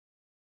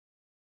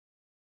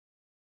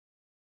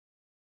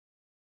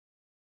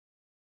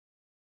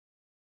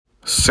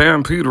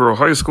San Pedro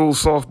High School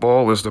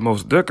softball is the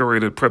most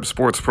decorated prep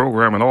sports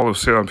program in all of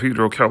San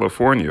Pedro,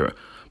 California.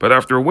 But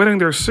after winning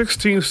their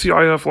 16th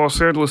CIF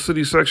Los Angeles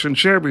City Section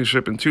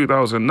Championship in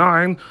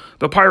 2009,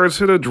 the Pirates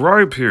hit a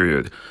dry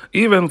period,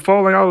 even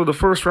falling out of the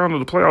first round of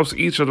the playoffs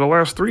each of the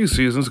last 3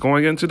 seasons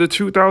going into the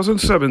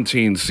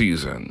 2017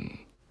 season.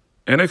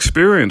 An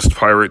experienced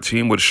Pirate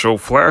team would show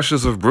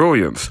flashes of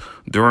brilliance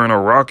during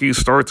a rocky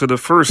start to the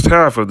first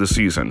half of the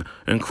season,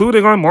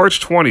 including on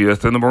March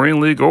 20th in the Marine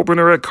League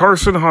opener at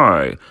San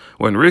High,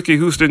 when Ricky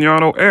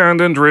Justiniano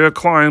and Andrea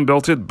Klein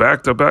belted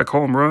back-to-back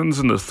home runs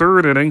in the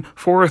 3rd inning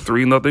for a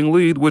 3-0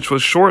 lead, which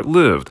was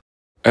short-lived,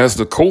 as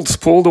the Colts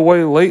pulled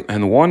away late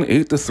and won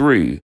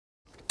 8-3.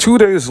 2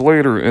 days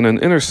later, in an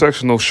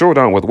intersectional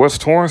showdown with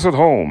West Torrance at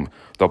home,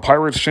 the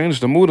Pirates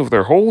changed the mood of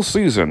their whole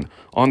season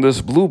on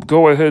this bloop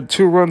go-ahead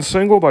 2-run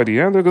single by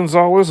Deander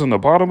Gonzalez in the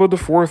bottom of the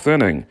 4th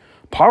inning,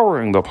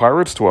 powering the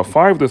Pirates to a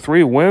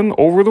 5-3 win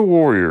over the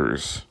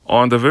Warriors.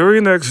 On the very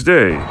next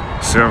day,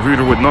 San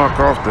Pedro would knock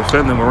off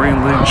defending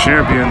Marine League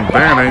champion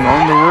Banning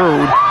on the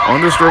road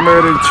on this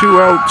dramatic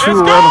 2-out,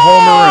 2-run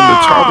homer in the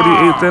top of the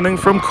 8th inning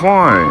from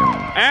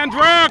Klein.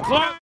 Andrea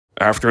Klein!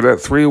 After that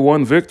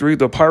 3-1 victory,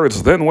 the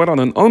Pirates then went on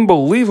an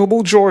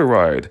unbelievable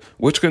joyride,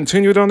 which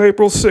continued on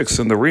April 6th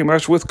in the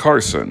rematch with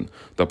Carson.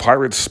 The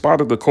Pirates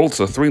spotted the Colts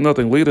a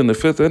 3-0 lead in the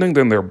 5th inning,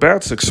 then their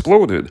bats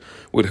exploded,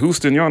 with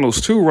Justiniano's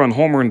 2-run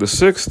homer in the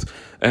 6th,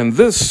 and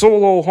this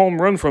solo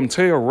home run from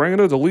Teo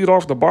Reyna to lead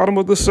off the bottom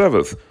of the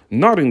 7th,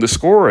 knotting the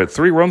score at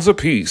 3 runs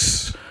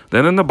apiece.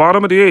 Then in the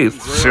bottom of the 8th,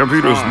 San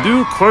Pedro's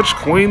new clutch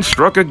queen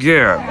struck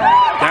again.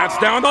 That's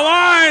down the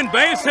line,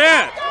 base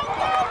hit.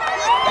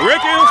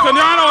 Ricky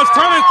Justiniano is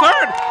turning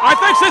 3rd. I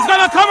think she's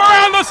going to come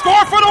around the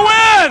score for the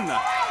win.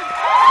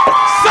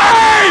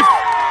 Safe!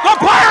 The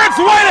Pirates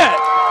win it!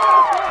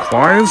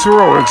 Klein's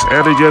heroics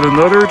added yet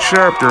another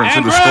chapter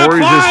into the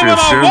storied history of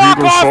San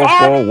Pedro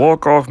softball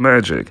walk-off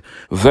magic.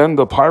 Then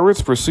the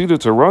Pirates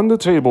proceeded to run the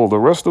table the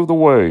rest of the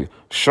way,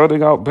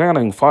 shutting out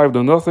Banning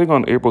 5-0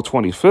 on April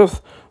 25th.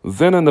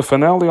 Then in the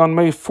finale on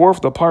May 4th,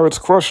 the Pirates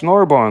crushed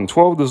Narbonne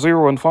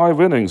 12-0 in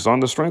 5 innings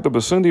on the strength of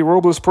a Cindy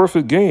Robles'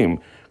 perfect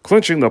game,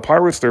 clinching the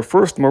Pirates their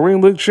first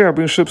Marine League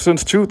championship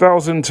since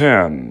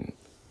 2010.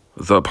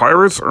 The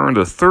Pirates earned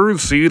a 3rd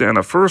seed and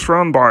a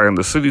first-round bye in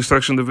the City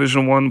Section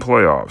Division I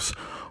playoffs.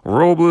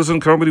 Robles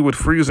and company would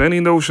freeze any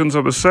notions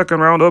of a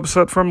second-round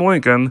upset from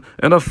Lincoln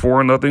in a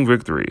 4-0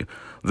 victory.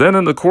 Then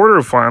in the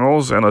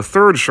quarterfinals and a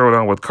 3rd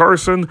showdown with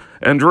Carson,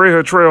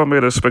 Andrea Trail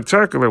made a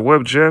spectacular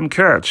web jam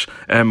catch,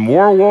 and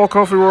more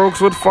walk-off heroics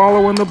would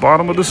follow in the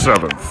bottom of the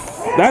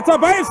 7th. That's a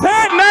base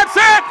hit, and that's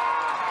it!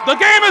 The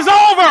game is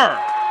over!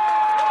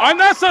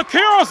 Anessa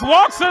Quiros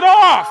walks it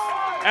off,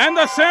 and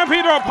the San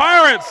Pedro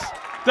Pirates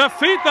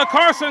defeat the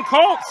Carson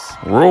Colts.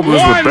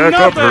 Robles would back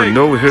up her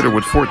no-hitter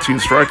with 14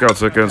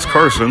 strikeouts against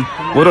Carson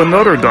with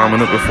another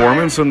dominant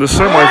performance in the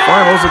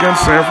semifinals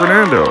against San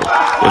Fernando.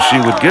 But she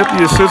would get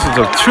the assistance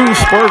of 2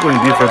 sparkling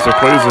defensive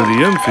plays in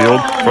the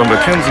infield from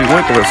Mackenzie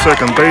Winkle at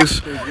second base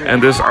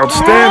and this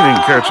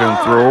outstanding catch and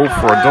throw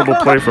for a double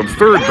play from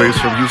 3rd base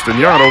from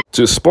Justiniano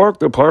to spark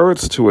the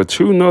Pirates to a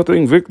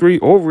 2-0 victory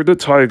over the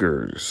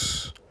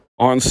Tigers.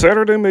 On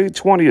Saturday, May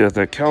 20th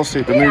at Cal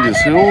State Dominguez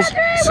Hills,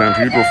 San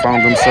Pedro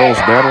found themselves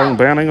battling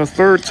Banning a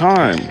 3rd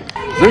time,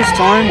 this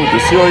time with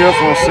the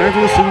CIF Los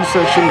Angeles City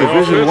Section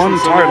Division I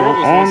title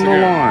on the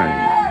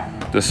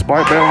line.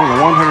 Despite battling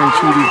a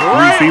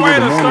 102-degree fever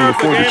the morning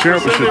before the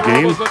championship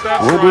game,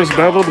 Robles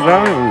battled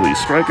valiantly,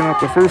 striking out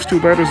the first 2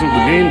 batters of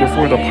the game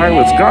before the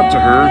Pilots got to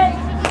her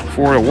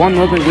for a 1-0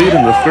 lead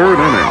in the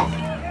 3rd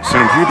inning.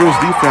 San Pedro's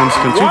defense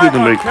continued to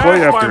make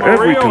play after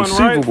every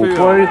conceivable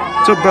play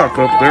to back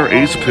up their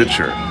ace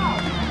pitcher.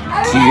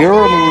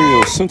 Kiera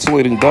Maria's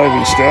scintillating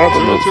diving stab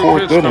in the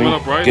 4th inning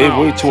gave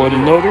way to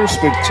another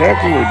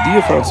spectacular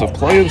defensive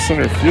play in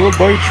center field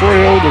by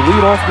Trejo to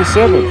lead off the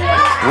 7th,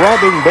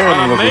 robbing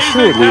Banning of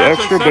assuredly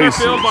extra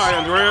bases.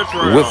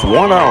 With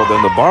 1 out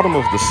in the bottom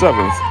of the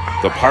 7th,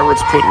 the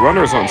Pirates put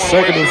runners on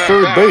 2nd and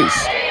 3rd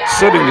base,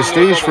 setting the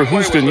stage for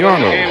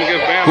Justiniano,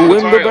 who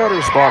in the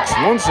batter's box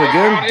once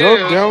again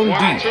dug down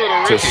deep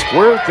to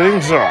square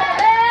things up.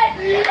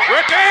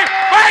 Ricky,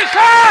 base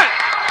hit!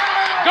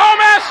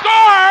 Gomez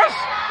scores!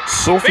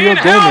 Sofia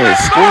Gomez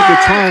scored the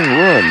tying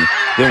run.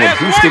 Then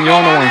with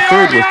Justiniano on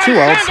 3rd with 2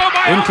 outs,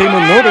 in came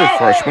another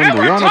freshman,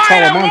 Brianna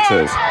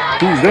Talamontes,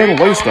 who then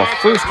laced a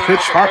first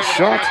pitch hot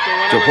shot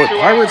to put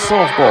Pirate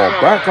softball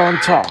back on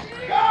top.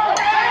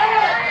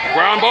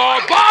 Ground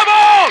ball,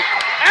 bobbled!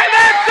 And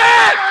that's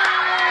it!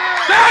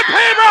 San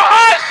Pedro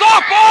High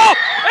softball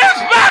is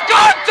back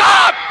on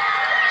top!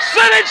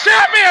 City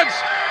champions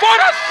for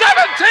the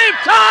 17th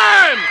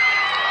time!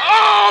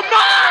 Oh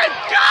my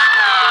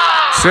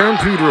God! San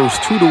Pedro's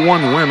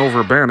 2-1 win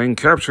over Banning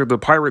captured the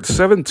Pirates'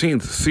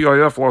 17th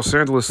CIF Los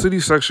Angeles City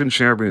Section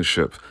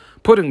Championship,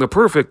 putting the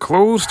perfect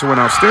close to an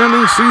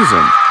outstanding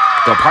season.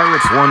 The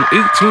Pirates won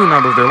 18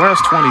 out of their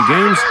last 20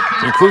 games,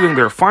 including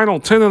their final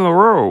 10 in a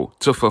row,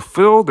 to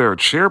fulfill their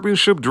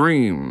championship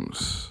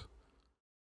dreams.